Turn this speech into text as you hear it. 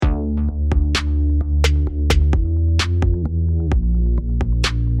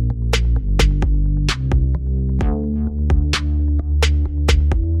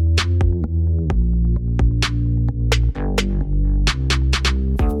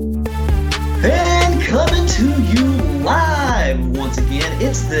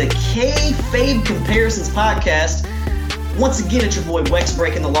the K-Fave Comparisons podcast. Once again, it's your boy Wex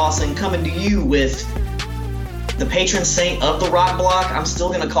breaking the Lawson, coming to you with the patron saint of the rock block. I'm still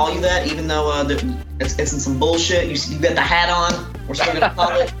going to call you that, even though it's in some bullshit. You got the hat on. We're still going to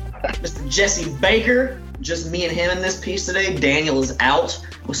call it Mr. Jesse Baker. Just me and him in this piece today. Daniel is out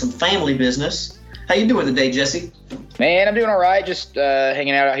with some family business. How you doing today, Jesse? Man, I'm doing all right. Just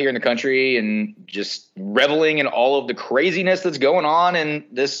hanging out here in the country and just reveling in all of the craziness that's going on in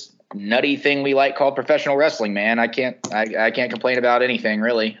this nutty thing we like called professional wrestling. Man, I can't complain about anything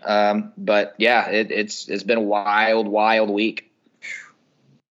really. But yeah, it's been a wild week.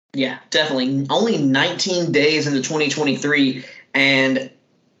 Yeah, definitely. Only 19 days into 2023, and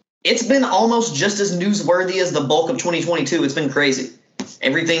it's been almost just as newsworthy as the bulk of 2022. It's been crazy.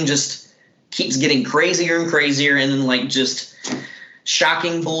 Everything just keeps getting crazier and crazier, and then like just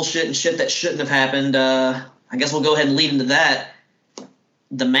shocking bullshit and shit that shouldn't have happened. I guess we'll go ahead and lead into that.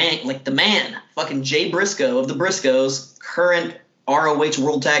 The man, fucking Jay Briscoe of the Briscoes, current ROH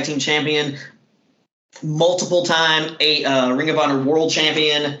World Tag Team Champion, multiple time Ring of Honor World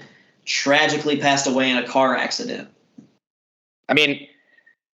Champion, tragically passed away in a car accident. I mean,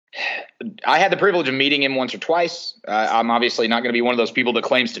 I had the privilege of meeting him once or twice. I'm obviously not going to be one of those people that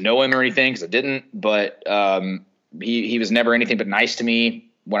claims to know him or anything, because I didn't. But he was never anything but nice to me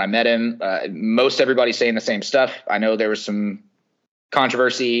when I met him. Most everybody's saying the same stuff. I know there was some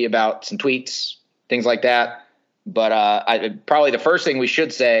controversy about some tweets, things like that. But probably the first thing we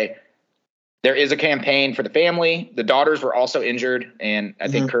should say, there is a campaign for the family. The daughters were also injured and I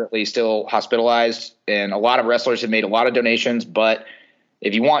think currently still hospitalized. And a lot of wrestlers have made a lot of donations, but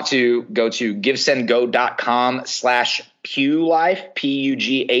if you want to, go to givesendgo.com/PughLife,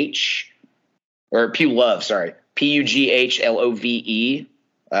 P-U-G-H, or Pugh Love, sorry, P-U-G-H-L-O-V-E,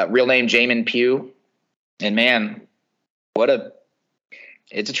 real name Jamin Pugh. And man,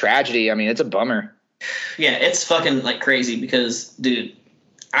 it's a tragedy. I mean, it's a bummer. Yeah, it's fucking like crazy because, dude,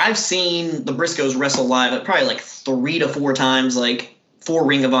 I've seen the Briscoes wrestle live probably like 3 to 4 times, like for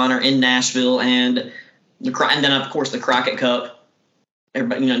Ring of Honor in Nashville, and then of course the Crockett Cup.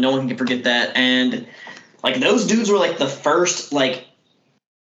 Everybody, no one can forget that. And like those dudes were like the first, like,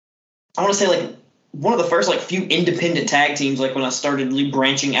 I want to say like one of the first like few independent tag teams, like when I started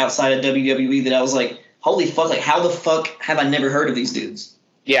branching outside of WWE, that I was like, holy fuck, like how the fuck have I never heard of these dudes?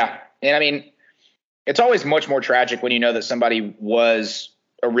 Yeah. And I mean, it's always much more tragic when you know that somebody was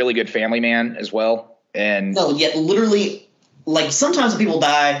a really good family man as well. And no, yet literally, like sometimes when people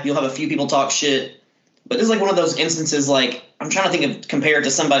die, you'll have a few people talk shit. But this is like one of those instances, like, I'm trying to think of, compare it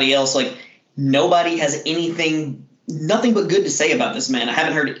to somebody else, like, nobody has nothing but good to say about this man. I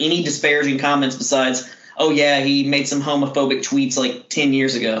haven't heard any disparaging comments besides, oh yeah, he made some homophobic tweets like 10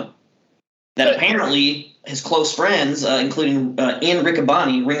 years ago. That apparently his close friends, including Ian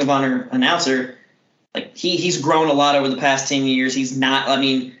Riccaboni, Ring of Honor announcer, like, he's grown a lot over the past 10 years. He's not a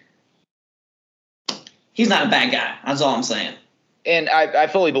bad guy. That's all I'm saying. And I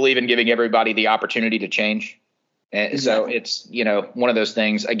fully believe in giving everybody the opportunity to change. And exactly. So it's, one of those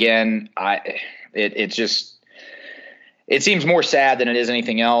things. Again, it seems more sad than it is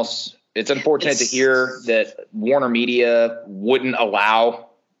anything else. It's unfortunate to hear that Warner Media wouldn't allow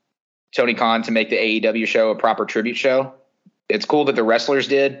Tony Khan to make the AEW show a proper tribute show. It's cool that the wrestlers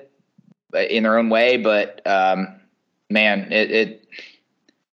did in their own way, but man, it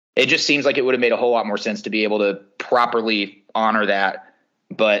just seems like it would have made a whole lot more sense to be able to properly honor that.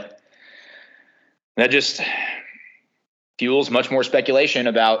 But that just fuels much more speculation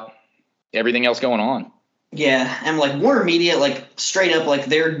about everything else going on. Yeah, and like Warner Media, like straight up, like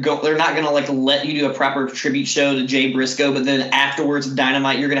they're not gonna like let you do a proper tribute show to Jay Briscoe, but then afterwards,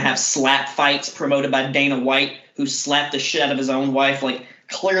 Dynamite, you're gonna have slap fights promoted by Dana White, who slapped the shit out of his own wife, like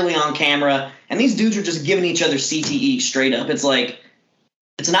clearly on camera. And these dudes are just giving each other CTE straight up. It's like,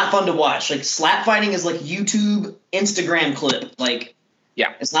 it's not fun to watch. Like, slap fighting is like YouTube, Instagram clip. Like,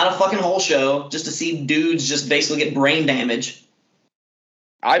 yeah, it's not a fucking whole show just to see dudes just basically get brain damage.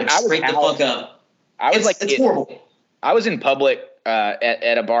 I was straight the fuck up. It's horrible. I was in public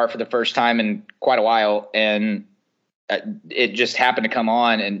at a bar for the first time in quite a while, and it just happened to come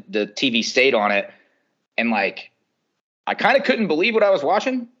on, and the TV stayed on it, and like, I kind of couldn't believe what I was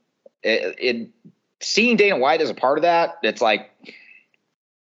watching. Seeing Dana White as a part of that, it's like,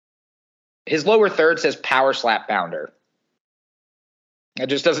 his lower third says Power Slap Founder. It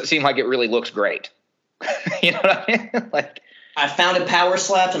just doesn't seem like it really looks great. You know what I mean? Like, I found it power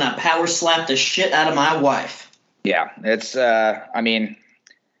slapped, and I power slapped the shit out of my wife. Yeah, it's. I mean,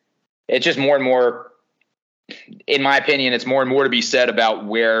 it's just more and more in my opinion, it's more and more to be said about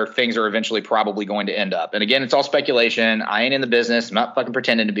where things are eventually probably going to end up. And again, it's all speculation. I ain't in the business. I'm not fucking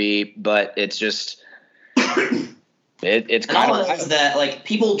pretending to be, but it's just it's kind of is that like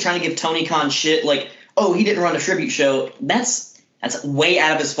people trying to give Tony Khan shit like, oh, he didn't run a tribute show. That's way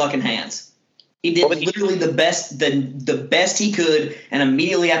out of his fucking hands. He did literally the best he could, and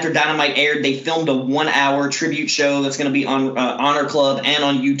immediately after Dynamite aired, they filmed a 1-hour tribute show that's going to be on Honor Club and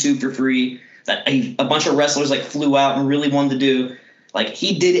on YouTube for free. That a bunch of wrestlers like flew out and really wanted to do. Like,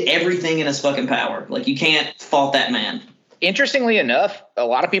 he did everything in his fucking power. Like, you can't fault that man. Interestingly enough, a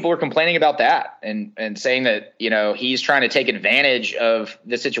lot of people were complaining about that and saying that, you know, he's trying to take advantage of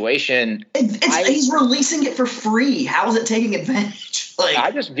the situation. He's releasing it for free. How is it taking advantage? Like, I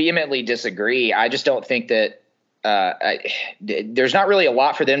just vehemently disagree. I just don't think that there's not really a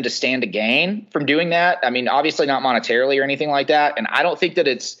lot for them to stand to gain from doing that. I mean, obviously not monetarily or anything like that. And I don't think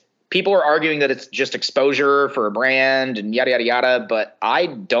that people are arguing that it's just exposure for a brand and yada, yada, yada. But I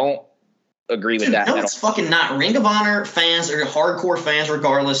don't agree with that. No, it's fucking not. Ring of Honor fans or hardcore fans,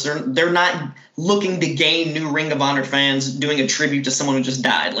 regardless, they're not looking to gain new Ring of Honor fans doing a tribute to someone who just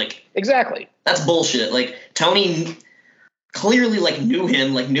died. Like, exactly. That's bullshit. Like, Tony clearly knew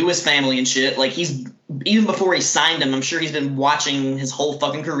him, knew his family and shit. Like, he's even before he signed him, I'm sure he's been watching his whole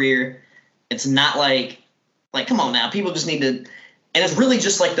fucking career. It's not like come on now, people just need to. And it's really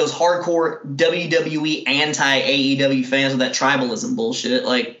just like those hardcore WWE anti-AEW fans with that tribalism bullshit.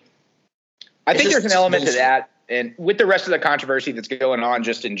 Like, I think there's an element to that. And with the rest of the controversy that's going on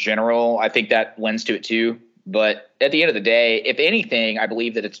just in general, I think that lends to it too. But at the end of the day, if anything, I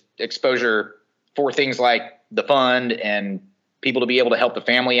believe that it's exposure for things like the fund and people to be able to help the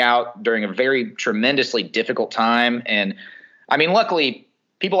family out during a very tremendously difficult time. And I mean, luckily,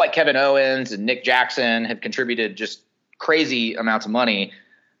 people like Kevin Owens and Nick Jackson have contributed just crazy amounts of money.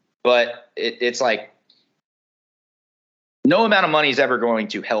 But it's like no amount of money is ever going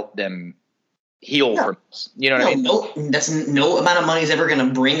to help them heal from this. You know what I mean? No amount of money is ever going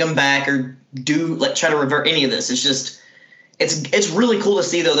to bring them back or try to revert any of this. It's just it's really cool to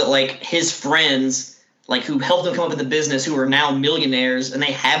see though that his friends who helped him come up with the business, who are now millionaires, and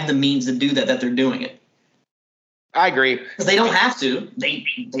they have the means to do that they're doing it. I agree. Because they don't have to. They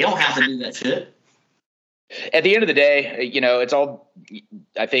don't have to do that shit. At the end of the day, you know, it's all,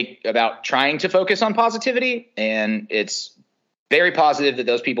 I think, about trying to focus on positivity, and it's very positive that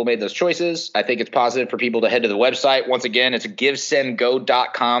those people made those choices. I think it's positive for people to head to the website. Once again, it's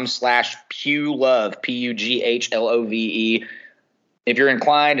givesendgo.com/PughLove, PUGHLOVE. If you're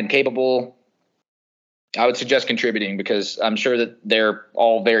inclined and capable, I would suggest contributing because I'm sure that they're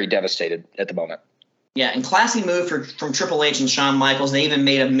all very devastated at the moment. Yeah, and classy move from Triple H and Shawn Michaels. They even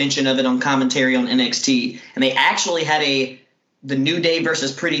made a mention of it on commentary on NXT. And they actually had the New Day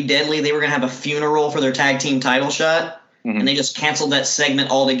versus Pretty Deadly. They were going to have a funeral for their tag team title shot. Mm-hmm. And they just canceled that segment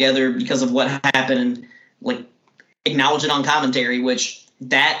altogether because of what happened and acknowledge it on commentary, which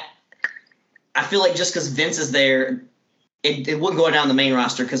I feel like just because Vince is there, it wouldn't go down the main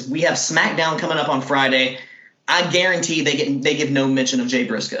roster because we have SmackDown coming up on Friday. I guarantee they give no mention of Jay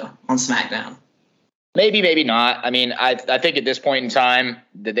Briscoe on SmackDown. Maybe, maybe not. I mean, I think at this point in time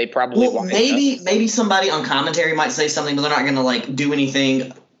that they probably maybe somebody on commentary might say something, but they're not going to do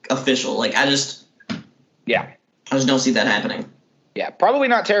anything official. I just don't see that happening. Yeah, probably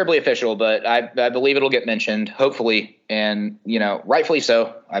not terribly official, but I believe it'll get mentioned, hopefully, and rightfully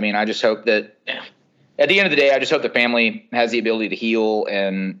so. I mean, I just hope that at the end of the day, I just hope the family has the ability to heal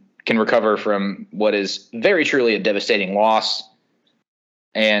and can recover from what is very truly a devastating loss.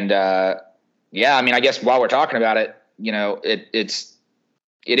 And yeah, I mean, I guess while we're talking about it, it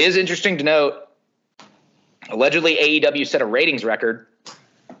is interesting to note. Allegedly, AEW set a ratings record.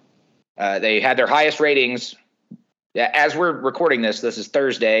 They had their highest ratings. As we're recording this is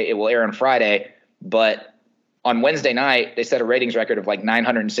Thursday. It will air on Friday, but on Wednesday night they set a ratings record of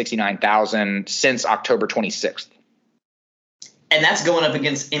 969,000 since October 26th. And that's going up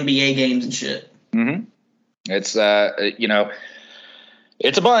against NBA games and shit. Mm-hmm. It's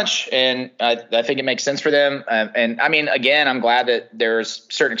it's a bunch, and I think it makes sense for them. And I mean, again, I'm glad that there's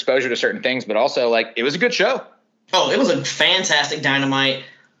certain exposure to certain things, but also it was a good show. Oh, it was a fantastic Dynamite.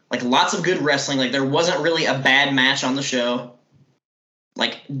 Lots of good wrestling. There wasn't really a bad match on the show.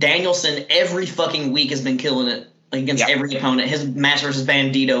 Danielson every fucking week has been killing it against every opponent. His match versus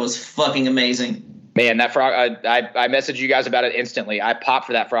Bandito is fucking amazing. Man, that frog! I messaged you guys about it instantly. I popped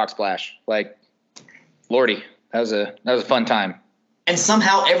for that frog splash. Lordy, that was a fun time. And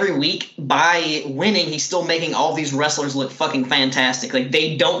somehow every week, by winning, he's still making all these wrestlers look fucking fantastic.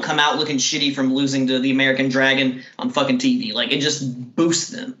 They don't come out looking shitty from losing to the American Dragon on fucking TV. It just boosts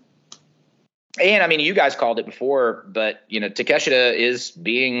them. And I mean, you guys called it before, but Takeshita is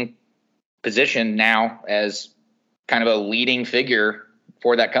being positioned now as kind of a leading figure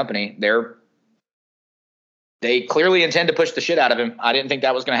for that company. They clearly intend to push the shit out of him. I didn't think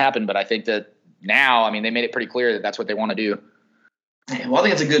that was going to happen, but I think that now, I mean, they made it pretty clear that that's what they want to do. Well, I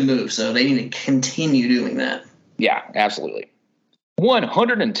think it's a good move, so they need to continue doing that. Yeah, absolutely.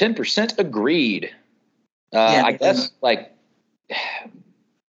 110% agreed. I guess, like,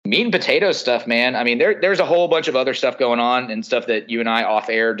 meat and potato stuff, man. I mean, there's a whole bunch of other stuff going on and stuff that you and I off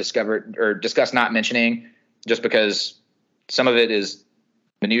air discovered or discussed not mentioning just because some of it is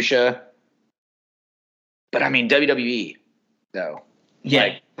minutia. But I mean, WWE, though.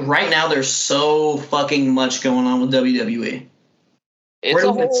 Yeah, right now there's so fucking much going on with WWE. Where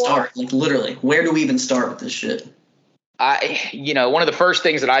do we even start? Like, literally, where do we even start with this shit? One of the first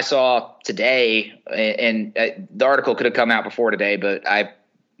things that I saw today, and the article could have come out before today, but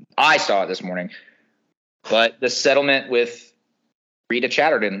I saw it this morning. But the settlement with Rita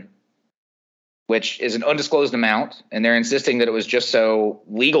Chatterton, which is an undisclosed amount, and they're insisting that it was just so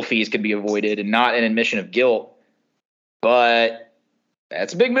legal fees could be avoided and not an admission of guilt. But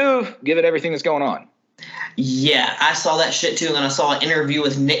that's a big move, given everything that's going on. Yeah, I saw that shit too, and then I saw an interview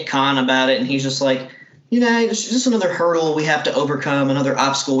with Nick Khan about it, and he's just like, it's just another hurdle we have to overcome, another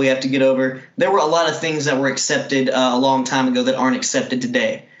obstacle we have to get over. There were a lot of things that were accepted a long time ago that aren't accepted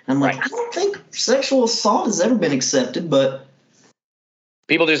today. And I'm like, I don't think sexual assault has ever been accepted, but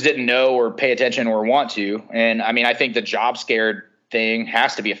people just didn't know or pay attention or want to. And I mean, I think the job scared thing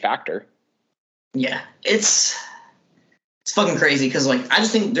has to be a factor. Yeah, it's fucking crazy because, like, I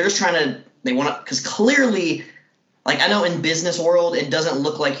just think they're just they want to, because clearly, like, I know in business world, it doesn't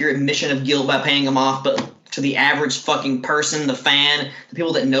look like your admission of guilt by paying them off, but to the average fucking person, the fan, the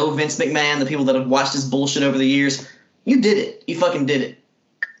people that know Vince McMahon, the people that have watched his bullshit over the years, you did it. You fucking did it.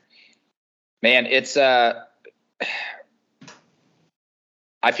 Man, it's I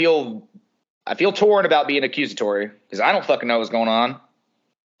feel torn about being accusatory because I don't fucking know what's going on.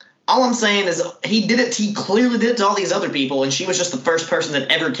 All I'm saying is he did it. He clearly did it to all these other people, and she was just the first person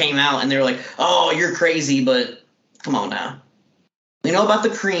that ever came out, and they're like, "Oh, you're crazy," but come on now. We know about the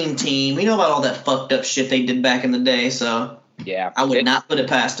Cream Team. We know about all that fucked up shit they did back in the day. So yeah, I would not put it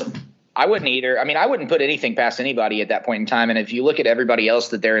past them. I wouldn't either. I mean, I wouldn't put anything past anybody at that point in time. And if you look at everybody else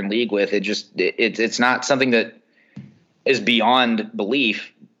that they're in league with, it's not something that is beyond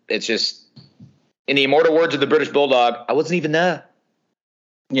belief. It's just, in the immortal words of the British Bulldog, I wasn't even there.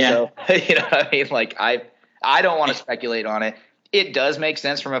 Yeah. So, you know what I mean? Like, I don't want to speculate on it. It does make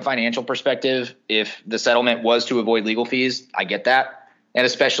sense from a financial perspective. If the settlement was to avoid legal fees, I get that. And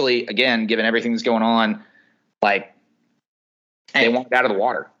especially, again, given everything that's going on, like, they want it out of the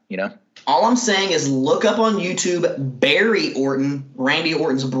water, you know? All I'm saying is look up on YouTube Barry Orton, Randy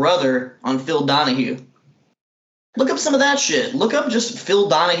Orton's brother, on Phil Donahue. Look up some of that shit. Look up just Phil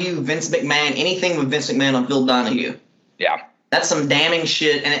Donahue, Vince McMahon, anything with Vince McMahon on Phil Donahue. Yeah. That's some damning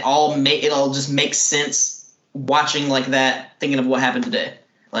shit, and it all just makes sense watching like that, thinking of what happened today.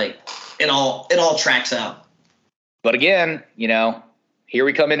 Like, it all tracks out. But again, you know, here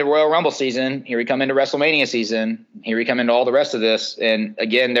we come into Royal Rumble season. Here we come into WrestleMania season. Here we come into all the rest of this. And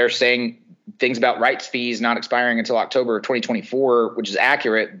again, they're saying things about rights fees not expiring until October of 2024, which is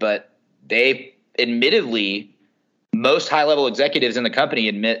accurate. But they admittedly, most high-level executives in the company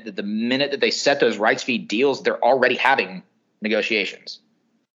admit that the minute that they set those rights fee deals, they're already having negotiations.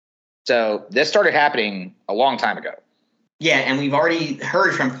 So this started happening a long time ago. Yeah, and we've already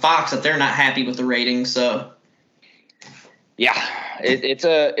heard from Fox that they're not happy with the ratings. So yeah, it's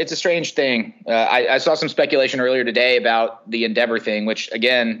a strange thing. I saw some speculation earlier today about the Endeavor thing, which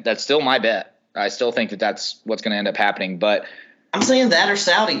again, that's still my bet. I still think that that's what's going to end up happening. But I'm saying that or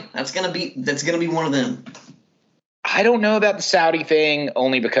Saudi. That's gonna be one of them. I don't know about the Saudi thing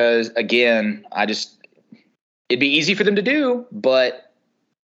only because again, it'd be easy for them to do, but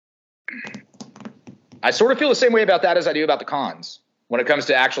I sort of feel the same way about that as I do about the cons when it comes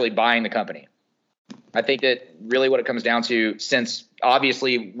to actually buying the company. I think that really what it comes down to, since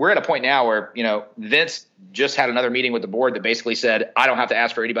obviously we're at a point now where, you know, Vince just had another meeting with the board that basically said, I don't have to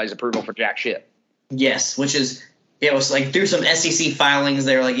ask for anybody's approval for jack shit. Yes, which is, it was like through some SEC filings,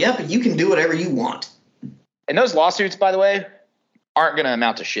 they're like, yep, you can do whatever you want. And those lawsuits, by the way, aren't going to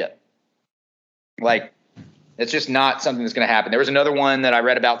amount to shit. Like, it's just not something that's going to happen. There was another one that I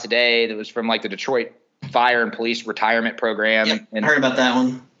read about today that was from like the Detroit Fire and Police Retirement Program. Yep, and I heard about that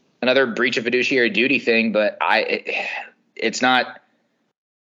one. Another breach of fiduciary duty thing, but it's not.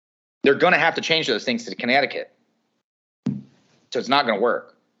 They're going to have to change those things to Connecticut, so it's not going to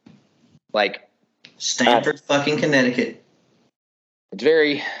work. Like Stamford, fucking Connecticut. It's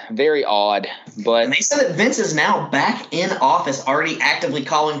very, very odd. But and they said that Vince is now back in office, already actively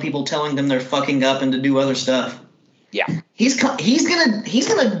calling people, telling them they're fucking up and to do other stuff. Yeah, he's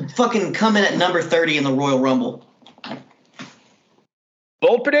gonna fucking come in at number 30 in the Royal Rumble.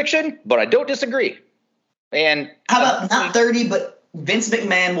 Bold prediction, but I don't disagree. And how about not 30, but Vince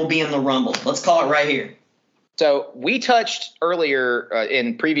McMahon will be in the Rumble. Let's call it right here. So we touched earlier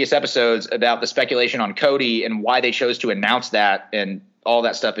in previous episodes about the speculation on Cody and why they chose to announce that and all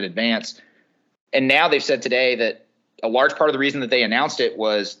that stuff in advance. And now they've said today that a large part of the reason that they announced it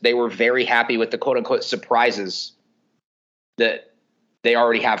was they were very happy with the quote unquote surprises that they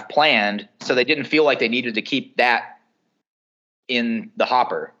already have planned. So they didn't feel like they needed to keep that in the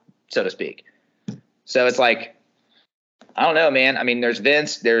hopper, so to speak. So it's like, I don't know, man. I mean, there's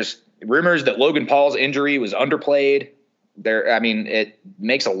Vince, there's rumors that Logan Paul's injury was underplayed. It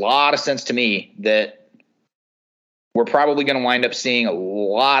makes a lot of sense to me that we're probably going to wind up seeing a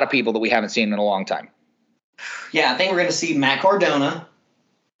lot of people that we haven't seen in a long time. Yeah, I think we're going to see Matt Cardona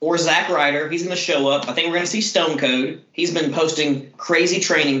or Zack Ryder. He's going to show up. I think we're going to see Stone Cold. He's been posting crazy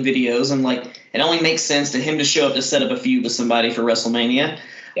training videos, and it only makes sense to him to show up to set up a feud with somebody for WrestleMania.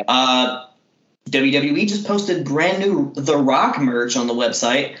 Yep. WWE just posted brand new The Rock merch on the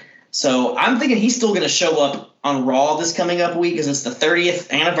website. So I'm thinking he's still going to show up on Raw this coming up week because it's the 30th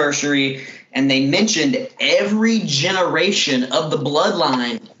anniversary, and they mentioned every generation of the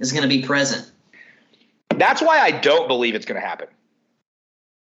Bloodline is going to be present. That's why I don't believe it's going to happen.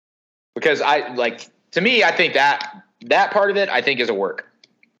 Because to me, I think that part of it, I think, is a work.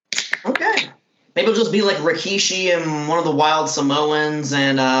 Okay. Maybe it'll just be like Rikishi and one of the Wild Samoans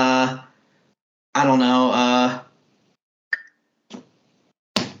and, I don't know,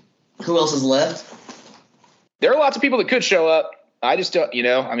 who else is left? There are lots of people that could show up. I just don't,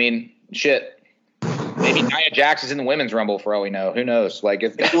 shit. Maybe Nia Jax is in the Women's Rumble for all we know. Who knows? We'll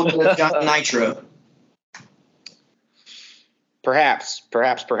got Nitro. Perhaps.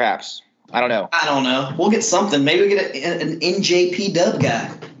 I don't know. We'll get something. Maybe we get an NJP dub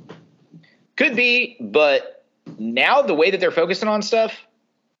guy. Could be, but now the way that they're focusing on stuff,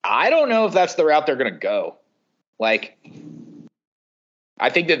 I don't know if that's the route they're going to go. I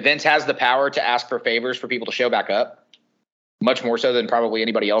think that Vince has the power to ask for favors for people to show back up, much more so than probably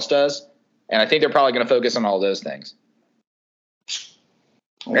anybody else does. And I think they're probably going to focus on all those things.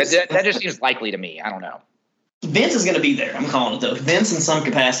 That just seems likely to me. I don't know. Vince is going to be there. I'm calling it, though. Vince in some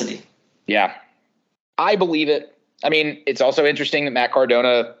capacity. Yeah. I believe it. I mean, it's also interesting that Matt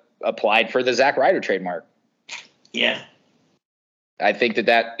Cardona applied for the Zack Ryder trademark. Yeah. I think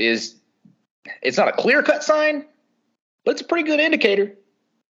that is – it's not a clear-cut sign, but it's a pretty good indicator.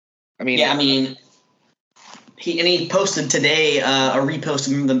 He posted today a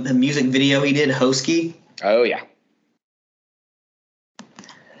repost of the music video he did, Hosky. Oh, yeah.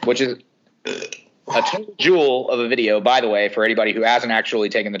 Which is a total jewel of a video, by the way, for anybody who hasn't actually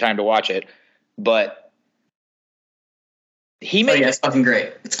taken the time to watch it. But he made it's fucking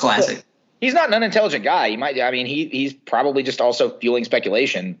great. It's classic. He's not an unintelligent guy. He's probably just also fueling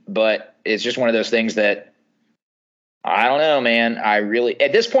speculation, but it's just one of those things that I don't know, man.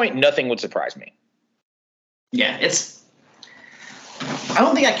 At this point, nothing would surprise me. Yeah, I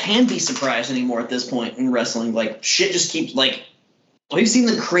don't think I can be surprised anymore at this point in wrestling. Shit just keeps, we've seen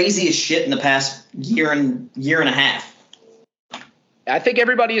the craziest shit in the past year and a half. I think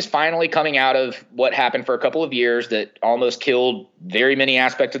everybody is finally coming out of what happened for a couple of years that almost killed very many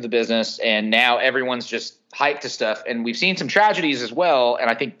aspects of the business, and now everyone's just hyped to stuff. And we've seen some tragedies as well,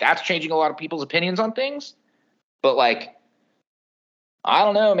 and I think that's changing a lot of people's opinions on things. But, I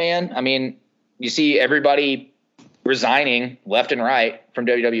don't know, man. You see everybody resigning left and right from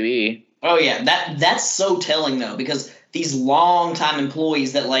WWE. Oh, yeah. That's so telling, though, because these long-time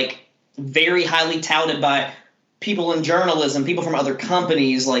employees that, very highly touted by people in journalism, people from other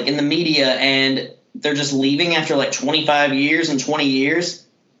companies, in the media, and they're just leaving after, 25 years and 20 years.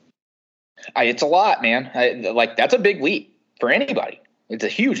 It's a lot, man. That's a big leap for anybody. It's a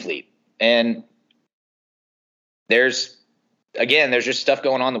huge leap. And there's just stuff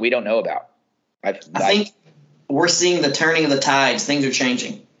going on that we don't know about. I think we're seeing the turning of the tides. Things are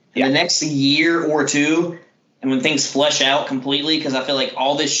changing. In the next year or two, and when things flesh out completely, because I feel like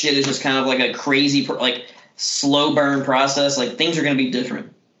all this shit is just kind of a crazy, slow burn process. Things are going to be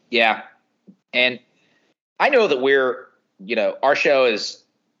different. Yeah. And I know that our show is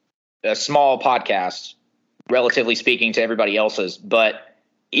a small podcast, relatively speaking to everybody else's, but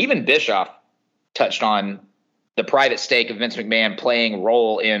even Bischoff touched on the private stake of Vince McMahon playing a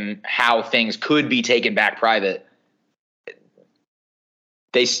role in how things could be taken back private.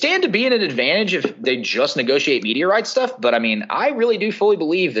 they stand to be in an advantage if they just negotiate media rights stuff. But I mean, I really do fully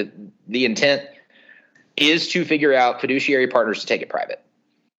believe that the intent is to figure out fiduciary partners to take it private.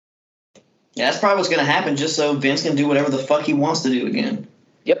 Yeah, that's probably what's going to happen, just so Vince can do whatever the fuck he wants to do again.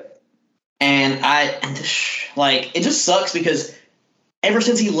 Yep. And it just sucks because ever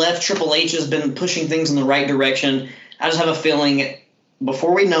since he left, Triple H has been pushing things in the right direction. I just have a feeling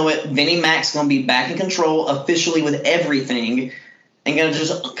before we know it, Vinnie Mac's going to be back in control officially with everything. And going to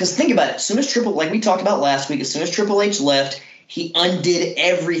just, because think about it, as soon as like we talked about last week, as soon as Triple H left, he undid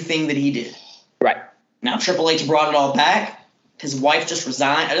everything that he did. Right. Now Triple H brought it all back. His wife just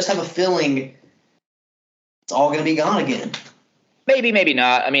resigned. I just have a feeling it's all going to be gone again. Maybe, maybe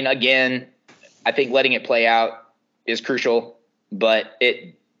not. I mean, again, I think letting it play out is crucial, but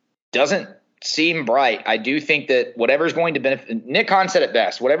it doesn't seem bright. I do think that whatever's going to benefit, Nick Khan said it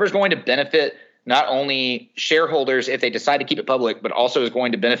best, whatever's going to benefit not only shareholders if they decide to keep it public, but also is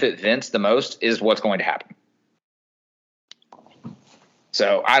going to benefit Vince the most is what's going to happen.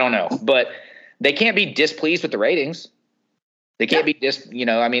 So I don't know, but they can't be displeased with the ratings. They can't be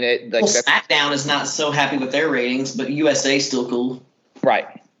SmackDown is not so happy with their ratings, but USA's still cool. Right.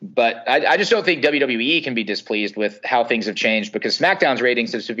 But I just don't think WWE can be displeased with how things have changed because SmackDown's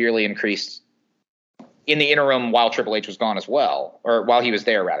ratings have severely increased in the interim while Triple H was gone as well, or while he was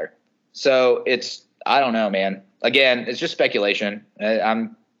there rather. So I don't know, man. Again, it's just speculation.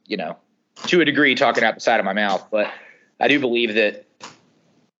 I'm, to a degree talking out the side of my mouth, but I do believe that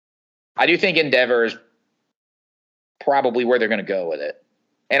I do think Endeavor is probably where they're going to go with it.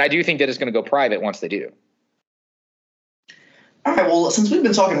 And I do think that it's going to go private once they do. All right, well, since we've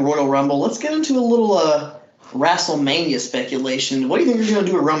been talking Royal Rumble, let's get into a little WrestleMania speculation. What do you think you're going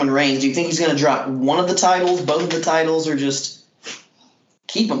to do with Roman Reigns? Do you think he's going to drop one of the titles, both of the titles, or just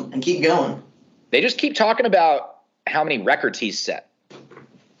keep them and keep going? They just keep talking about how many records he's set.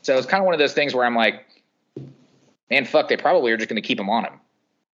 So it's kind of one of those things where I'm like, man, fuck, they probably are just going to keep him on him.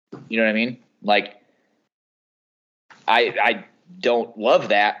 You know what I mean? Like, I don't love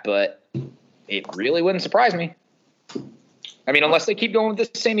that, but it really wouldn't surprise me. I mean, unless they keep going with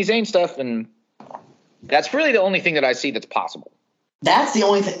this Sami Zayn stuff, and that's really the only thing that I see that's possible. That's the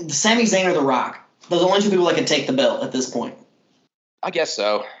only thing. Sami Zayn or The Rock. Those are the only two people that can take the belt at this point. I guess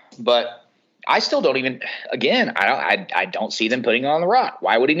so, but I still don't even. Again, I don't see them putting it on The Rock.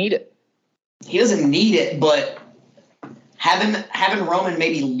 Why would he need it? He doesn't need it, but having Roman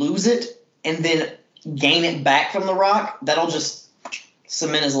maybe lose it and then gain it back from The Rock, that'll just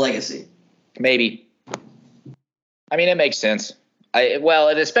cement his legacy. Maybe. I mean, it makes sense.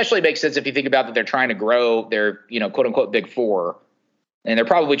 It especially makes sense if you think about that they're trying to grow their, quote unquote, big four, and they're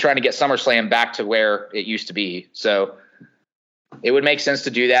probably trying to get SummerSlam back to where it used to be. So it would make sense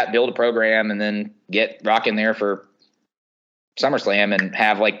to do that, build a program, and then get Rock in there for SummerSlam and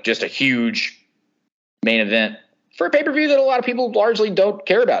have like just a huge main event for a pay-per-view that a lot of people largely don't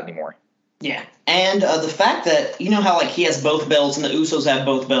care about anymore. Yeah. And the fact that, how like he has both belts and the Usos have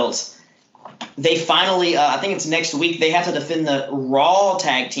both belts, they finally, I think it's next week, they have to defend the Raw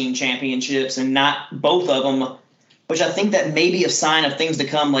Tag Team Championships and not both of them, which I think that may be a sign of things to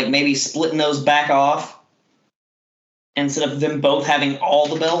come, like maybe splitting those back off instead of them both having all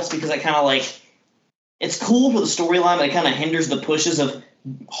the belts, because that kind of like, it's cool for the storyline, but it kind of hinders the pushes of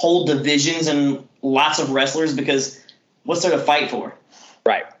whole divisions and lots of wrestlers, because what's there to fight for?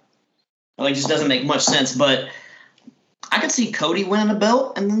 Right. Like, it just doesn't make much sense, but I could see Cody winning a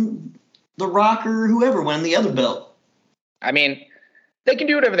belt and then The Rock or whoever winning the other belt. I mean, they can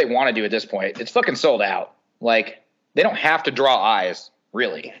do whatever they want to do at this point. It's fucking sold out. Like, they don't have to draw eyes,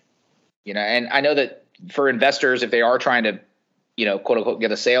 really. And I know that for investors, if they are trying to, quote unquote,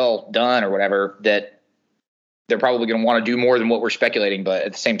 get a sale done or whatever, that they're probably going to want to do more than what we're speculating. But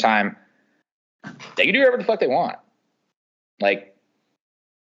at the same time, they can do whatever the fuck they want. Like,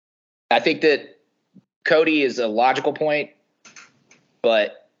 I think that Cody is a logical point,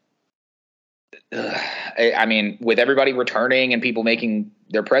 but I mean, with everybody returning and people making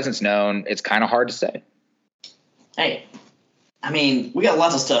their presence known, it's kind of hard to say. Hey, I mean, we got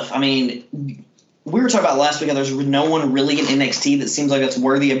lots of stuff. I mean, we were talking about last week how there's no one really in NXT that seems like that's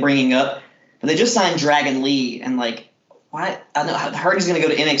worthy of bringing up, but they just signed Dragon Lee, and like, what? I heard he's going to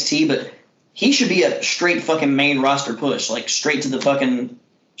go to NXT, but he should be a straight fucking main roster push, like straight to the fucking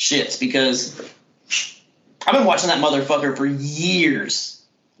shits, because I've been watching that motherfucker for years,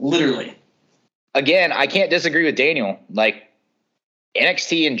 literally. Again, I can't disagree with Daniel. Like,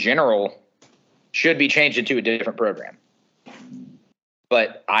 NXT in general should be changed into a different program.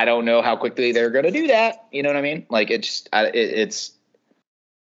 But I don't know how quickly they're going to do that. You know what I mean? Like, it's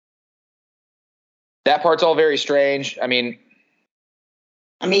that part's all very strange. I mean,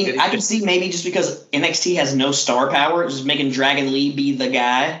 I mean, I can see maybe just because NXT has no star power, just making Dragon Lee be the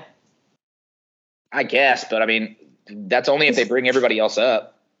guy. I guess, but I mean, that's only if they bring everybody else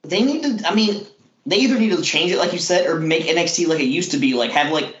up. They need to. I mean, they either need to change it, like you said, or make NXT like it used to be. Like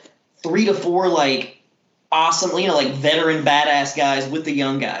have like 3 to 4 like awesome, like veteran badass guys with the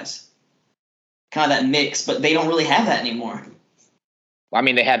young guys. Kind of that mix, but they don't really have that anymore. I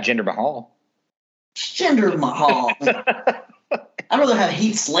mean, they have Jinder Mahal. Jinder Mahal. I'd rather have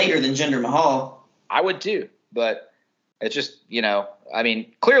Heath Slater than Jinder Mahal. I would too, but it's just, I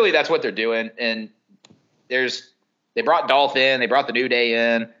mean, clearly that's what they're doing. And they brought Dolph in, they brought the New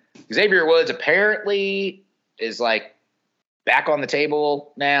Day in. Xavier Woods apparently is like back on the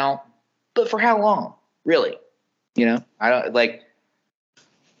table now, but for how long? Really? I don't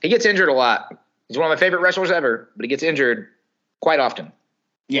he gets injured a lot. He's one of my favorite wrestlers ever, but he gets injured quite often.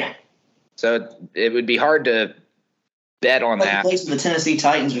 Yeah. So it would be hard to bet on that. He plays for the Tennessee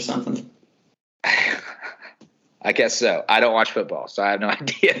Titans or something. I guess so. I don't watch football, so I have no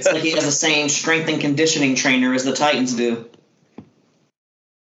idea. It's like he has the same strength and conditioning trainer as the Titans do.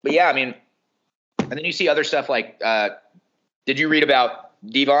 But yeah, I mean, and then you see other stuff like, did you read about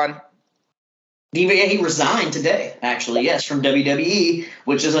Devon? Yeah, he resigned today, actually, yes, from WWE,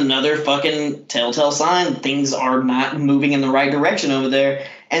 which is another fucking telltale sign things are not moving in the right direction over there.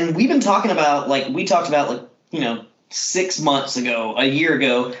 And we've been talking about, we talked about, 6 months ago, a year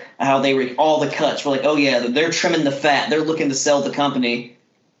ago, how they were all the cuts. We're like, oh yeah, they're trimming the fat. They're looking to sell the company.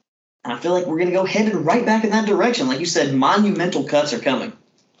 And I feel like we're going to go headed right back in that direction. Like you said, monumental cuts are coming.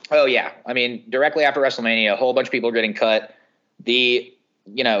 Oh yeah. I mean, directly after WrestleMania, a whole bunch of people are getting cut.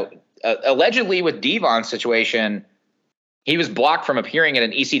 Allegedly with Devon's situation, he was blocked from appearing at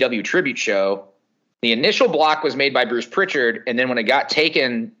an ECW tribute show. The initial block was made by Bruce Pritchard. And then when it got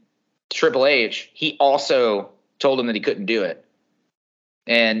taken to Triple H, he also told him that he couldn't do it.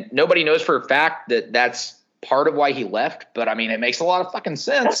 And nobody knows for a fact that that's part of why he left. But I mean, it makes a lot of fucking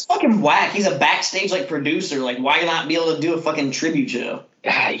sense. That's fucking whack. He's a backstage producer. Why not be able to do a fucking tribute show?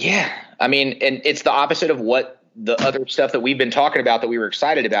 Yeah. I mean, and it's the opposite of what the other stuff that we've been talking about that we were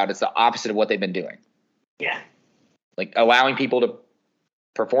excited about. It's the opposite of what they've been doing. Yeah. Allowing people to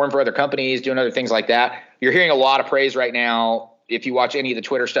perform for other companies, doing other things like that. You're hearing a lot of praise right now. If you watch any of the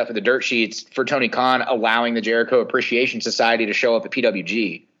Twitter stuff of the dirt sheets for Tony Khan allowing the Jericho Appreciation Society to show up at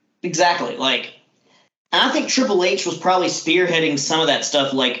PWG. Exactly. And I think Triple H was probably spearheading some of that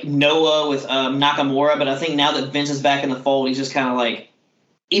stuff, like Noah with Nakamura. But I think now that Vince is back in the fold, he's just kind of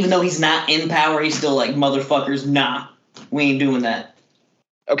even though he's not in power, he's still motherfuckers, nah, we ain't doing that.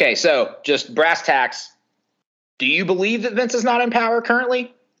 Okay, so just brass tacks. Do you believe that Vince is not in power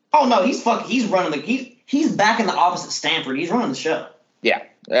currently? Oh no, he's running he's back in the opposite Stanford. He's running the show. Yeah,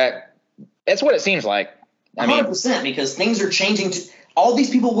 that's what it seems like. 100%, because things are changing. All these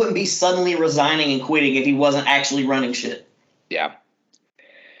people wouldn't be suddenly resigning and quitting if he wasn't actually running shit. Yeah,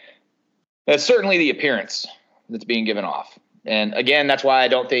 that's certainly the appearance that's being given off. And again, that's why I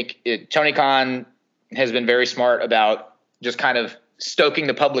don't think Tony Khan has been very smart about just kind of stoking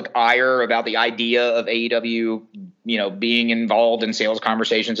the public ire about the idea of AEW, being involved in sales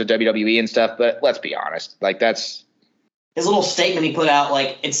conversations with WWE and stuff. But let's be honest, that's his little statement he put out.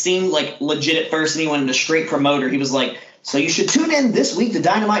 It seemed legit at first, and he went into straight promoter. He was like, "So you should tune in this week to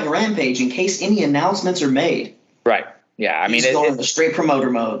Dynamite and Rampage in case any announcements are made." Right. Yeah. I mean, it's going into straight promoter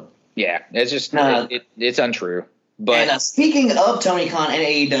mode. Yeah. It's just it's untrue. But and speaking of Tony Khan and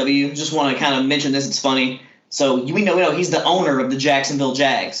AEW, just want to kind of mention this. It's funny. So we know he's the owner of the Jacksonville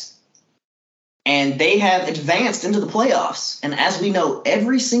Jags. And they have advanced into the playoffs. And as we know,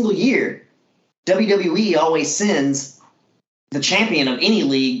 every single year, WWE always sends the champion of any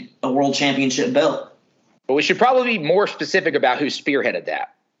league a world championship belt. But we should probably be more specific about who spearheaded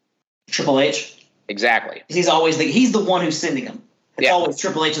that. Triple H. Exactly. He's the one who's sending them. It's always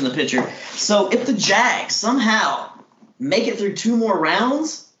Triple H in the picture. So if the Jags somehow make it through 2 more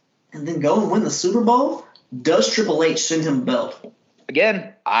rounds and then go and win the Super Bowl, does Triple H send him a belt?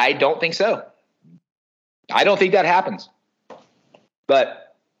 Again, I don't think so. I don't think that happens.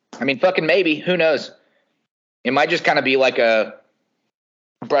 But, I mean, fucking maybe. Who knows? It might just kind of be like a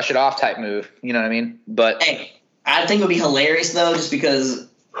brush it off type move. You know what I mean? But hey, I think it would be hilarious, though, just because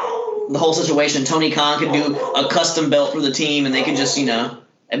the whole situation, Tony Khan could do a custom belt for the team, and they could just,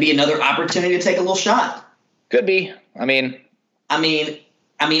 it'd be another opportunity to take a little shot. Could be. I mean,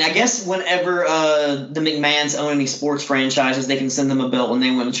 I guess whenever the McMahons own any sports franchises, they can send them a belt when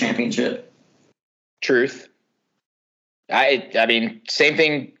they win a championship. Truth. I mean, same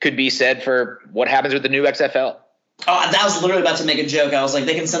thing could be said for what happens with the new XFL. Oh, that was literally about to make a joke. I was like,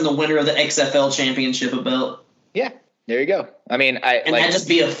 they can send the winner of the XFL championship a belt. Yeah. There you go. I mean, that'd just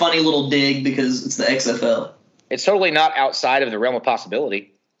be a funny little dig because it's the XFL. It's totally not outside of the realm of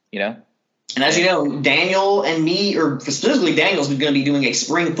possibility, you know? And as you know, Daniel and me, or specifically Daniel's going to be doing a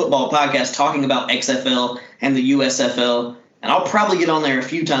spring football podcast talking about XFL and the USFL. And I'll probably get on there a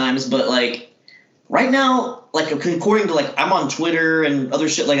few times, but like right now, like according to like I'm on Twitter and other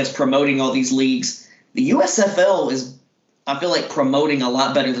shit like it's promoting all these leagues. The USFL is, I feel like, promoting a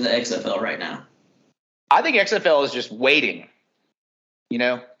lot better than the XFL right now. I think XFL is just waiting, you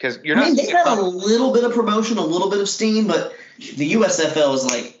know, because you're not. I mean, they have a little bit of promotion, a little bit of steam, but the USFL is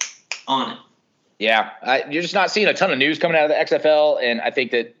like on it. Yeah, you're just not seeing a ton of news coming out of the XFL, and I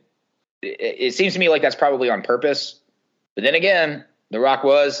think that it seems to me like that's probably on purpose. But then again, The Rock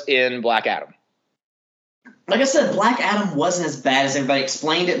was in Black Adam. Like I said, Black Adam wasn't as bad as everybody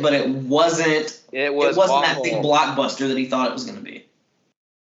explained it, but it wasn't. It wasn't that big blockbuster that he thought it was going to be.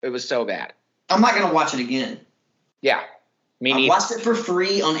 It was so bad. I'm not going to watch it again. Yeah. I watched it for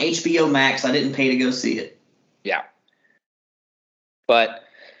free on HBO Max. I didn't pay to go see it. Yeah. But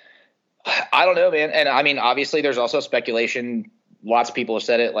I don't know, man. And I mean, obviously there's also speculation. Lots of people have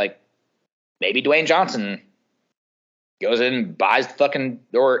said it, like maybe Dwayne Johnson goes in and buys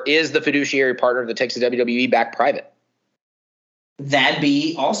or is the fiduciary partner that takes the WWE back private. That'd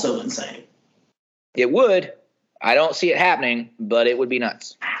be also insane. It would. I don't see it happening, but it would be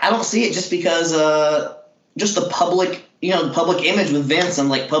nuts. I don't see it just because just the public, the public image with Vince and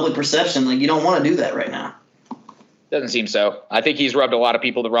like public perception, like you don't want to do that right now. Doesn't seem so. I think he's rubbed a lot of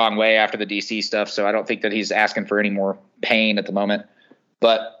people the wrong way after the DC stuff, so I don't think that he's asking for any more pain at the moment.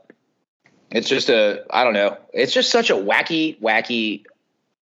 But it's just I don't know. It's just such a wacky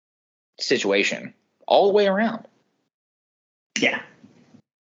situation all the way around. Yeah.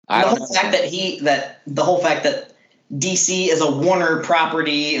 The whole fact that DC is a Warner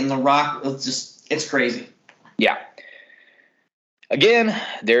property and The Rock, it's crazy. Yeah. Again,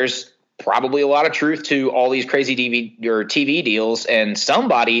 there's probably a lot of truth to all these crazy TV deals, and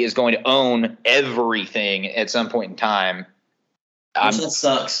somebody is going to own everything at some point in time. Which that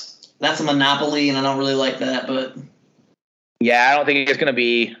sucks. That's a monopoly, and I don't really like that. But yeah, I don't think it's going to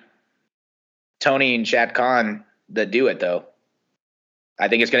be Tony and Shad Khan that do it, though. I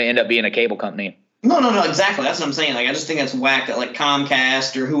think it's going to end up being a cable company. No, exactly. That's what I'm saying. Like, I just think that's whack that like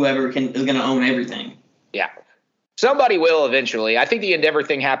Comcast or whoever is going to own everything. Yeah. Somebody will eventually. I think the Endeavor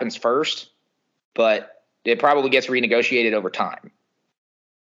thing happens first, but it probably gets renegotiated over time.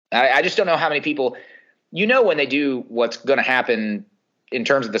 I just don't know how many people, when they do what's going to happen in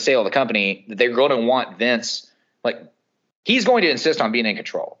terms of the sale of the company, that they're going to want Vince, like, he's going to insist on being in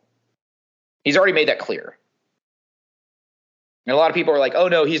control. He's already made that clear. And a lot of people are like, oh,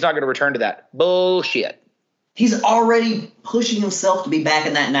 no, he's not going to return to that. Bullshit. He's already pushing himself to be back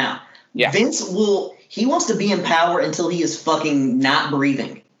in that now. Yeah. Vince he wants to be in power until he is fucking not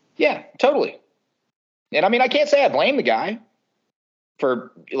breathing. Yeah, totally. And I mean, I can't say I blame the guy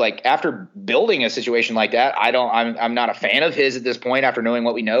for, like, after building a situation like that. I'm not a fan of his at this point after knowing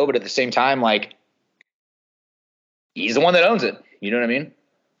what we know, but at the same time, like, he's the one that owns it. You know what I mean?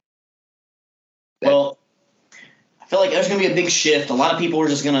 Well, I feel like there's going to be a big shift. A lot of people are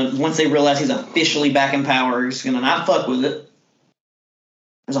just going to, once they realize he's officially back in power, just going to not fuck with it.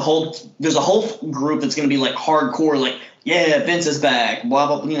 There's a whole group that's going to be like hardcore, like, yeah, Vince is back, blah,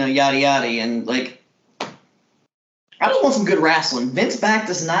 blah, yada, yada. And like, I just want some good wrestling. Vince back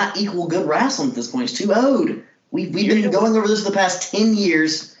does not equal good wrestling at this point. It's too old. We've been going over this for the past 10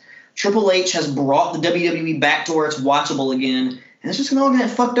 years. Triple H has brought the WWE back to where it's watchable again. And it's just going to all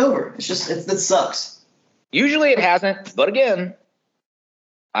get fucked over. It sucks. Usually it hasn't, but again,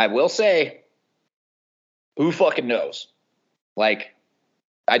 I will say, who fucking knows? Like,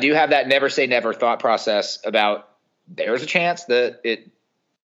 I do have that never say never thought process about there's a chance that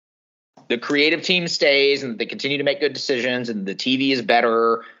the creative team stays and they continue to make good decisions and the TV is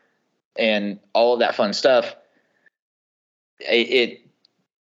better and all of that fun stuff. It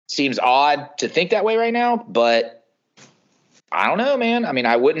seems odd to think that way right now, but I don't know, man. I mean,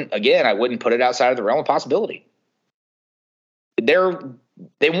 I wouldn't put it outside of the realm of possibility. They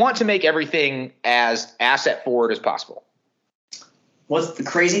want to make everything as asset forward as possible. What's the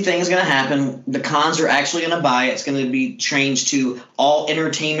crazy thing is going to happen? The Khans are actually going to buy it. It's going to be changed to All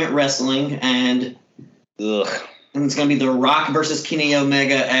Entertainment Wrestling, and it's going to be The Rock versus Kenny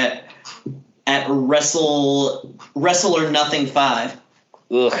Omega at Wrestle or Nothing 5.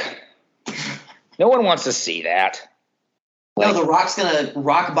 Ugh. No one wants to see that. No, The Rock's going to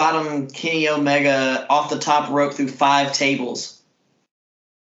rock bottom Kenny Omega off the top rope through 5 tables.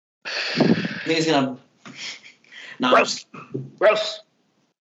 Then he's going to... Gross.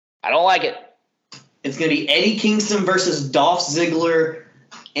 I don't like it. It's going to be Eddie Kingston versus Dolph Ziggler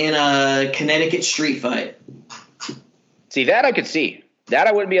in a Connecticut street fight. See, that I could see. That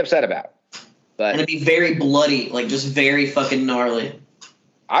I wouldn't be upset about. But and it'd be very bloody, like just very fucking gnarly.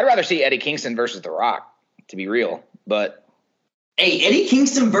 I'd rather see Eddie Kingston versus The Rock, to be real. But hey, Eddie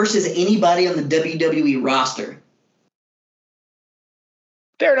Kingston versus anybody on the WWE roster.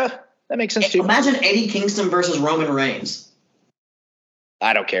 Fair enough. That makes sense too. Imagine Eddie Kingston versus Roman Reigns.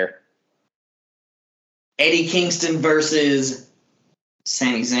 I don't care. Eddie Kingston versus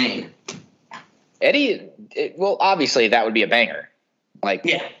Sami Zayn. Well, obviously that would be a banger. Like,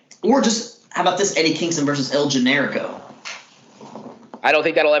 yeah. Or just, how about this, Eddie Kingston versus El Generico? I don't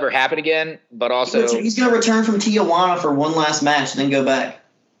think that'll ever happen again, but also he's going to return from Tijuana for one last match and then go back.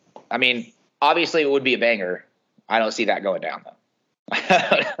 I mean, obviously it would be a banger. I don't see that going down, though.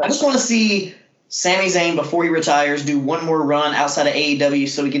 I just want to see Sami Zayn, before he retires, do one more run outside of AEW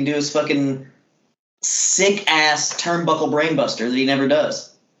so he can do his fucking sick-ass turnbuckle brainbuster that he never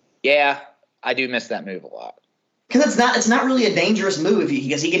does. Yeah, I do miss that move a lot. Because it's not really a dangerous move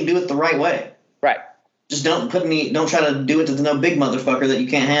because he can do it the right way. Right. Just don't try to do it to no big motherfucker that you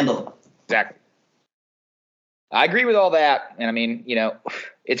can't handle. Exactly. I agree with all that. And I mean,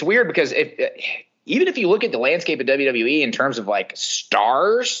 it's weird because even if you look at the landscape of WWE in terms of like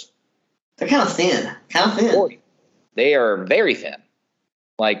stars, they're kind of thin. They are very thin.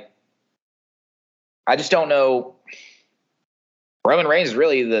 Like, I just don't know. Roman Reigns is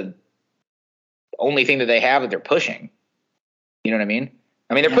really the only thing that they have that they're pushing. You know what I mean?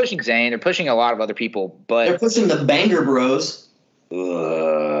 I mean, they're pushing Zayn. They're pushing a lot of other people, but they're pushing the Banger Bros.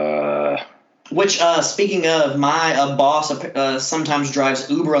 Which, speaking of, my boss sometimes drives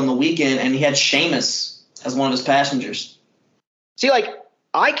Uber on the weekend, and he had Sheamus as one of his passengers. See, like,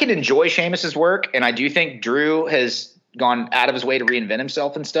 I can enjoy Sheamus's work, and I do think Drew has gone out of his way to reinvent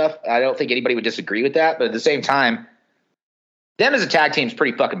himself and stuff. I don't think anybody would disagree with that, but at the same time, them as a tag team is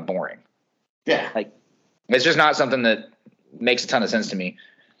pretty fucking boring. Yeah. Like, it's just not something that makes a ton of sense to me.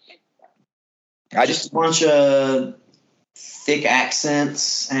 Just a bunch of thick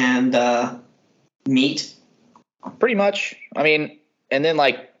accents and meat. Pretty much. I mean, and then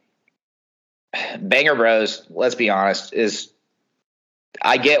like Banger Bros, let's be honest,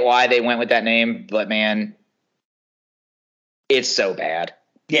 I get why they went with that name, but man, it's so bad.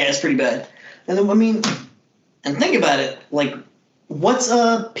 Yeah, it's pretty bad. And then, I mean, and think about it, like, what's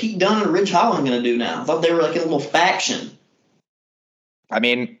Pete Dunne and Ridge Holland going to do now? I thought they were like in a little faction. I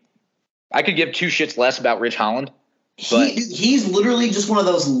mean, I could give two shits less about Ridge Holland. But he's literally just one of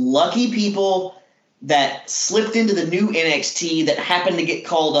those lucky people that slipped into the new NXT that happened to get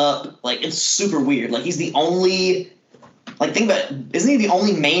called up. Like, it's super weird. Like, he's the only, like, think about it. Isn't he the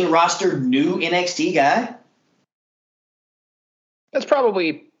only main roster new NXT guy? That's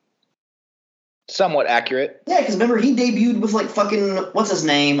probably somewhat accurate. Yeah, because remember, he debuted with, like, fucking, what's his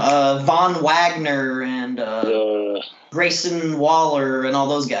name? Von Wagner and Grayson Waller and all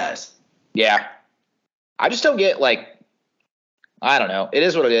those guys. Yeah. I just don't get, like, I don't know. It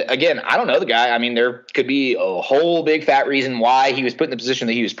is what it is. Again, I don't know the guy. I mean, there could be a whole big fat reason why he was put in the position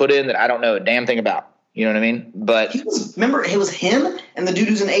that he was put in that I don't know a damn thing about. You know what I mean? But remember, it was him and the dude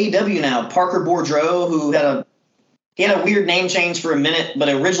who's in AEW now, Parker Boudreaux, who had a weird name change for a minute, but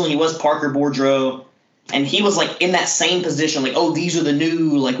originally he was Parker Boudreaux, and he was like in that same position, like, oh, these are the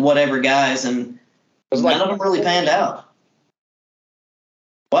new like whatever guys, and none of them really panned out.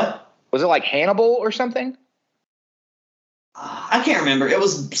 What? Was it like Hannibal or something? I can't remember. It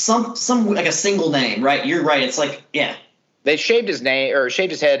was some like a single name, right? You're right. It's like, yeah. They shaved his name or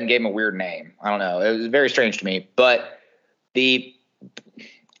shaved his head and gave him a weird name. I don't know. It was very strange to me. But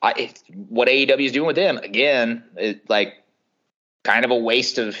what AEW is doing with him, again, like kind of a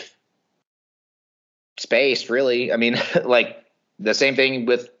waste of space, really. I mean, like the same thing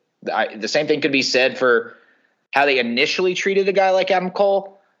could be said for how they initially treated a guy like Adam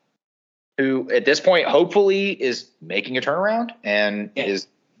Cole, who at this point hopefully is making a turnaround and is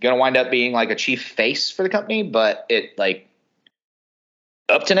going to wind up being like a chief face for the company. But it, like,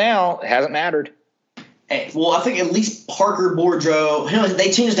 up to now, it hasn't mattered. Hey, well, I think at least Parker Boudreaux,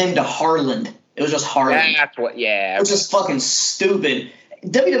 they changed his name to Harland. It was just Harland. That's what, yeah. It was just fucking stupid.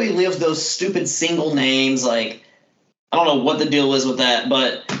 WWE lives those stupid single names. Like, I don't know what the deal is with that,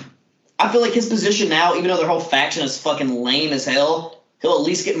 but I feel like his position now, even though their whole faction is fucking lame as hell, he'll at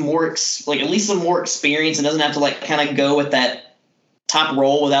least get some more experience and doesn't have to like kind of go with that top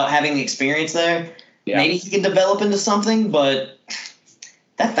role without having the experience there. Yeah. Maybe he can develop into something, but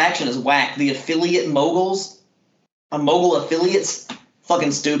that faction is whack. The affiliate moguls, mogul affiliates,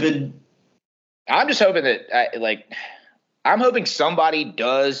 fucking stupid. I'm just hoping that I'm hoping somebody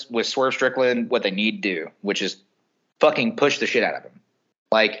does with Swerve Strickland what they need to do, which is fucking push the shit out of him.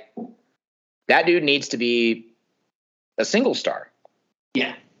 Like, that dude needs to be a single star.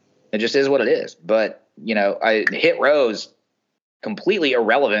 Yeah. It just is what it is. But, Hit Row's completely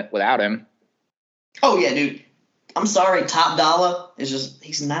irrelevant without him. Oh, yeah, dude. I'm sorry, Top Dollar is just,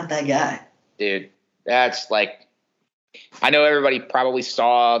 he's not that guy. Dude, that's like, I know everybody probably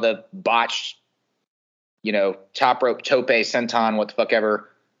saw the botched, top rope tope senton, what the fuck ever.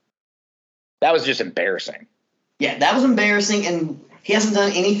 That was just embarrassing. Yeah, that was embarrassing, and he hasn't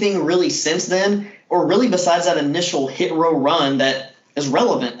done anything really since then, or really besides that initial Hit Row run that is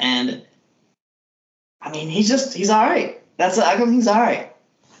relevant. And, I mean, he's all right. He's all right.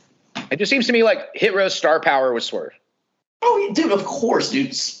 It just seems to me like Hit Row's star power was Swerve. Oh, yeah, dude, of course,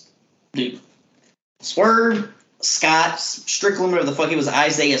 dude. Dude. Swerve, Scott, Strickland, whatever the fuck he was,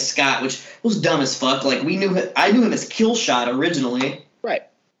 Isaiah Scott, which was dumb as fuck. Like, I knew him as Killshot originally. Right.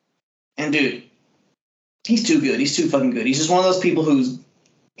 And, dude, he's too good. He's too fucking good. He's just one of those people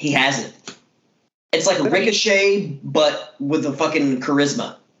he has it. It's like a Ricochet, but with a fucking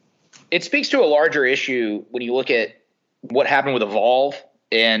charisma. It speaks to a larger issue when you look at what happened with Evolve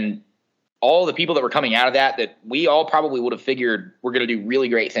and all the people that were coming out of that we all probably would have figured were going to do really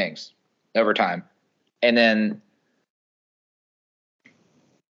great things over time. And then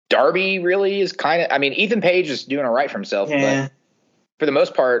Darby really is kind of, Ethan Page is doing all right for himself, but for the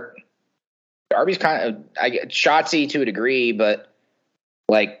most part, Darby's kind of, I get Shotzi to a degree, but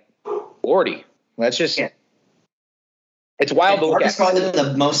like, Lordy, that's just, it's wild to look at. Darby's probably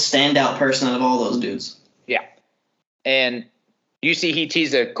the most standout person out of all those dudes. Yeah. And you see he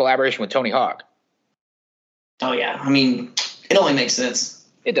teased a collaboration with Tony Hawk. Oh, yeah. It only makes sense.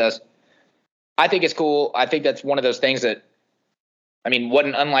 It does. I think it's cool. I think that's one of those things that, what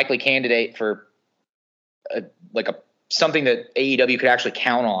an unlikely candidate for something that AEW could actually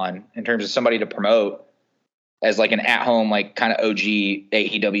count on in terms of somebody to promote as like an at-home, like kind of OG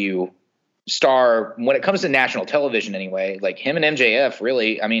AEW star when it comes to national television anyway. Like him and MJF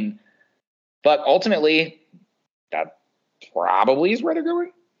really, but ultimately that probably is where they're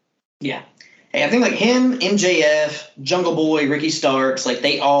going. Yeah. Hey, I think like him, MJF, Jungle Boy, Ricky Starks, like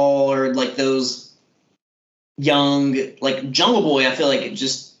they all are like those young, like Jungle Boy. I feel like he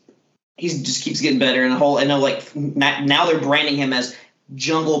just keeps getting better. And now they're branding him as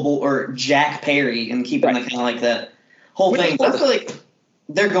Jungle Boy or Jack Perry and keeping kind of like that whole thing. But I feel like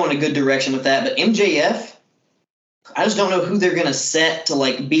they're going a good direction with that. But MJF, I just don't know who they're gonna set to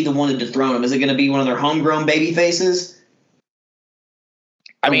like be the one to dethrone him. Is it gonna be one of their homegrown baby faces?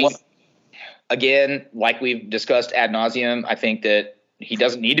 Again, like we've discussed ad nauseum, I think that he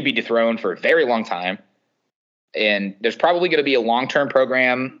doesn't need to be dethroned for a very long time. And there's probably going to be a long-term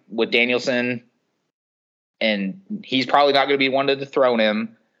program with Danielson, and he's probably not going to be one to dethrone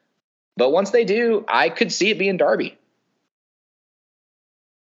him. But once they do, I could see it being Darby.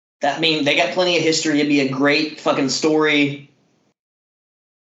 They got plenty of history. It'd be a great fucking story.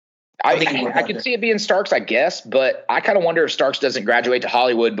 I could see it being Starks, I guess, but I kind of wonder if Starks doesn't graduate to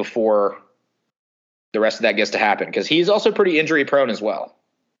Hollywood before the rest of that gets to happen, because he's also pretty injury prone as well.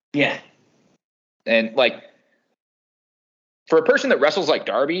 Yeah. And like, for a person that wrestles like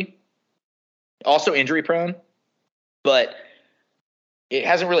Darby, also injury prone, but it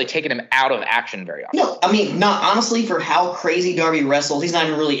hasn't really taken him out of action very often. No, not honestly, for how crazy Darby wrestles, he's not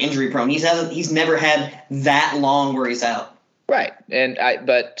even really injury prone. He's never had that long where he's out. Right.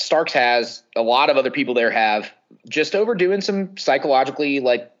 But Starks has, a lot of other people there have, just overdoing some psychologically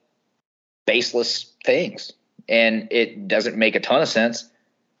like baseless things, and it doesn't make a ton of sense.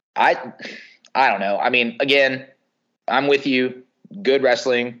 I don't know. Again, I'm with you. Good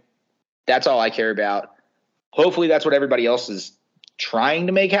wrestling. That's all I care about. Hopefully that's what everybody else is trying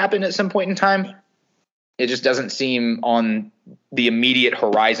to make happen at some point in time. It just doesn't seem on the immediate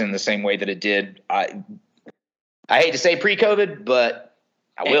horizon the same way that it did. I hate to say pre-COVID, but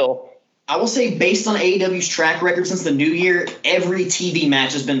I will. I will say, based on AEW's track record since the new year, every TV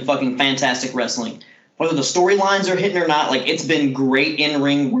match has been fucking fantastic wrestling. Whether the storylines are hitting or not, like, it's been great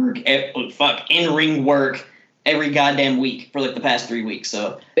in-ring work. In-ring work every goddamn week for like the past 3 weeks.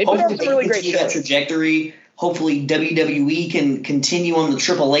 So hopefully they really continue that trajectory. Hopefully WWE can continue on the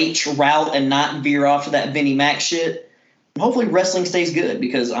Triple H route and not veer off to that Vinnie Mac shit. And hopefully wrestling stays good,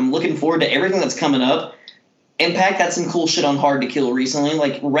 because I'm looking forward to everything that's coming up. Impact had some cool shit on Hard to Kill recently.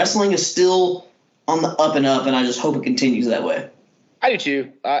 Like, wrestling is still on the up and up, and I just hope it continues that way. I do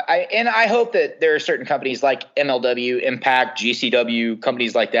too. I hope that there are certain companies like MLW, Impact, GCW,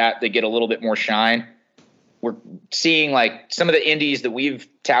 companies like that get a little bit more shine. Where seeing like some of the indies that we've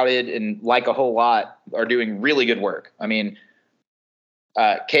touted and like a whole lot are doing really good work. I mean,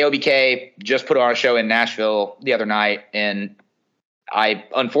 KOBK just put on a show in Nashville the other night, and I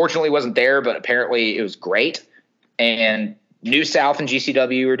unfortunately wasn't there, but apparently it was great. And New South and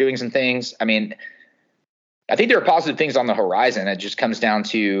GCW are doing some things. I mean, I think there are positive things on the horizon. It just comes down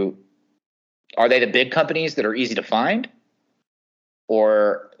to, are they the big companies that are easy to find?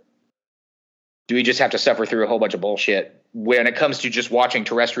 Or do we just have to suffer through a whole bunch of bullshit when it comes to just watching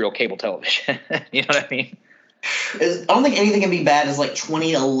terrestrial cable television? You know what I mean? I don't think anything can be bad as like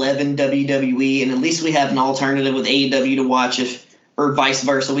 2011 WWE, and at least we have an alternative with AEW to watch, or vice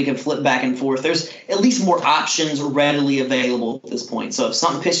versa. We can flip back and forth. There's at least more options readily available at this point. So if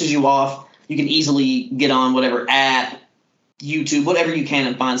something pisses you off, you can easily get on whatever app, YouTube, whatever you can,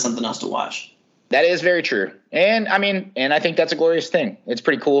 and find something else to watch. That is very true. And I mean, and I think that's a glorious thing. It's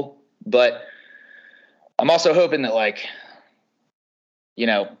pretty cool. But I'm also hoping that, like, you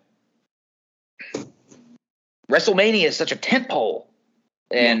know, WrestleMania is such a tentpole,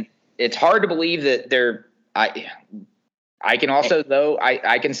 and it's hard to believe that I can also, though,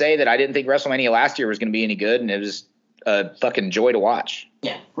 I can say that I didn't think WrestleMania last year was going to be any good, and it was a fucking joy to watch.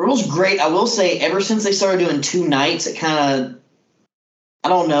 Yeah, Rule's great. I will say, ever since they started doing 2 nights, it kind of, I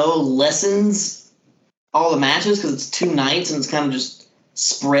don't know, lessens all the matches because it's 2 nights and it's kind of just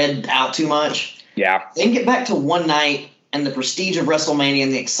spread out too much. Yeah. They can get back to 1 night and the prestige of WrestleMania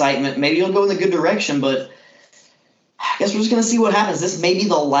and the excitement. Maybe it'll go in the good direction, but I guess we're just going to see what happens. This may be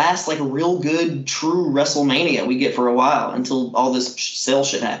the last, like, real good, true WrestleMania we get for a while until all this sale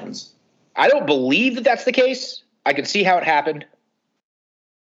shit happens. I don't believe that that's the case. I could see how it happened,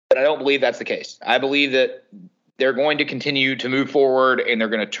 but I don't believe that's the case. I believe that they're going to continue to move forward, and they're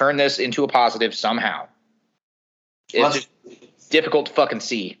going to turn this into a positive somehow. It's just difficult to fucking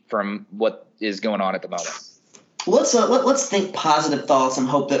see from what is going on at the moment. Let's think positive thoughts and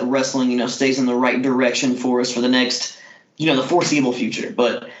hope that wrestling, stays in the right direction for us for the next, the foreseeable future.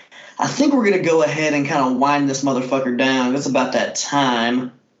 But I think we're going to go ahead and kind of wind this motherfucker down. It's about that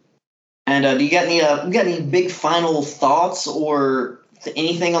time. And do you got any big final thoughts or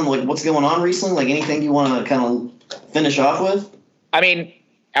anything on like what's going on recently? Like anything you want to kind of finish off with? I mean,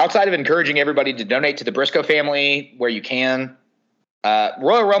 outside of encouraging everybody to donate to the Briscoe family where you can,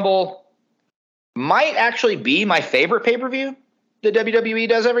 Royal Rumble might actually be my favorite pay-per-view that WWE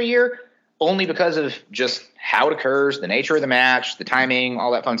does every year, only because of just how it occurs, the nature of the match, the timing,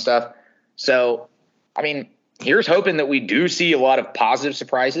 all that fun stuff. So, I mean, here's hoping that we do see a lot of positive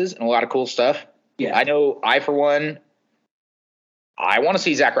surprises and a lot of cool stuff. Yeah. I know for one, I want to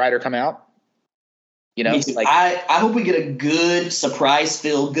see Zack Ryder come out. I hope we get a good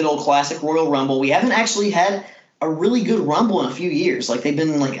surprise-filled, good old classic Royal Rumble. We haven't actually had a really good Rumble in a few years. Like, they've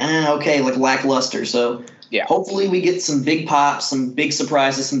been like, lackluster. So yeah, hopefully we get some big pops, some big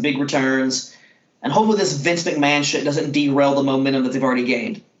surprises, some big returns, and hopefully this Vince McMahon shit doesn't derail the momentum that they've already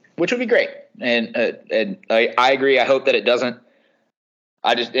gained. Which would be great. And I agree. I hope that it doesn't.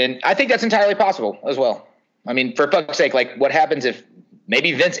 I think that's entirely possible as well. I mean, for fuck's sake, like, what happens if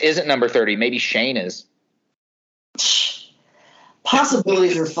maybe Vince isn't number 30? Maybe Shane is.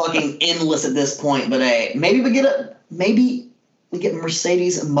 Possibilities are fucking endless at this point, but hey, maybe we get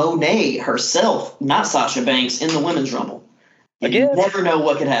Mercedes Moné herself, not Sasha Banks, in the Women's Rumble. You never know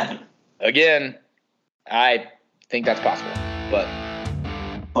what could happen. Again, I think that's possible, but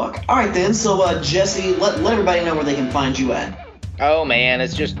fuck. All right then. So Jesse, let everybody know where they can find you at. Oh man,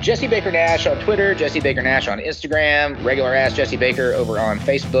 it's just Jesse Baker Nash on Twitter, Jesse Baker Nash on Instagram, regular ass Jesse Baker over on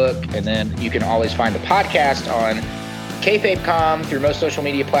Facebook, and then you can always find the podcast on KayfabeCom through most social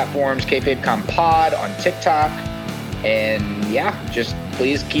media platforms, KayfabeCom Pod on TikTok. And yeah, just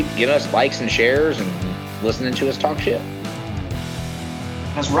please keep giving us likes and shares and listening to us talk shit.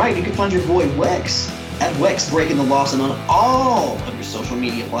 That's right. You can find your boy Wex at Wex Breaking the Lawson on all of your social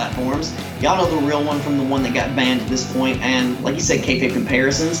media platforms. Y'all know the real one from the one that got banned at this point. And like you said, Kayfabe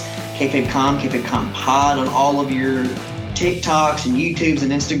Comparisons, KayfabeCom Pod on all of your TikToks and YouTubes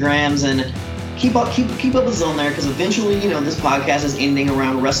and Instagrams, and keep up with us on there, because eventually, this podcast is ending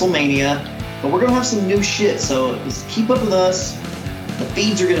around WrestleMania, but we're going to have some new shit, so just keep up with us. The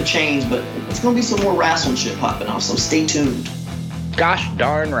feeds are going to change, but it's going to be some more wrestling shit popping off, so stay tuned. Gosh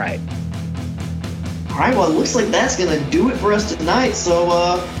darn right. All right, well, it looks like that's going to do it for us tonight, so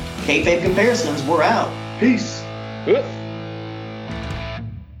Kayfabe Comparisons, we're out. Peace. Good.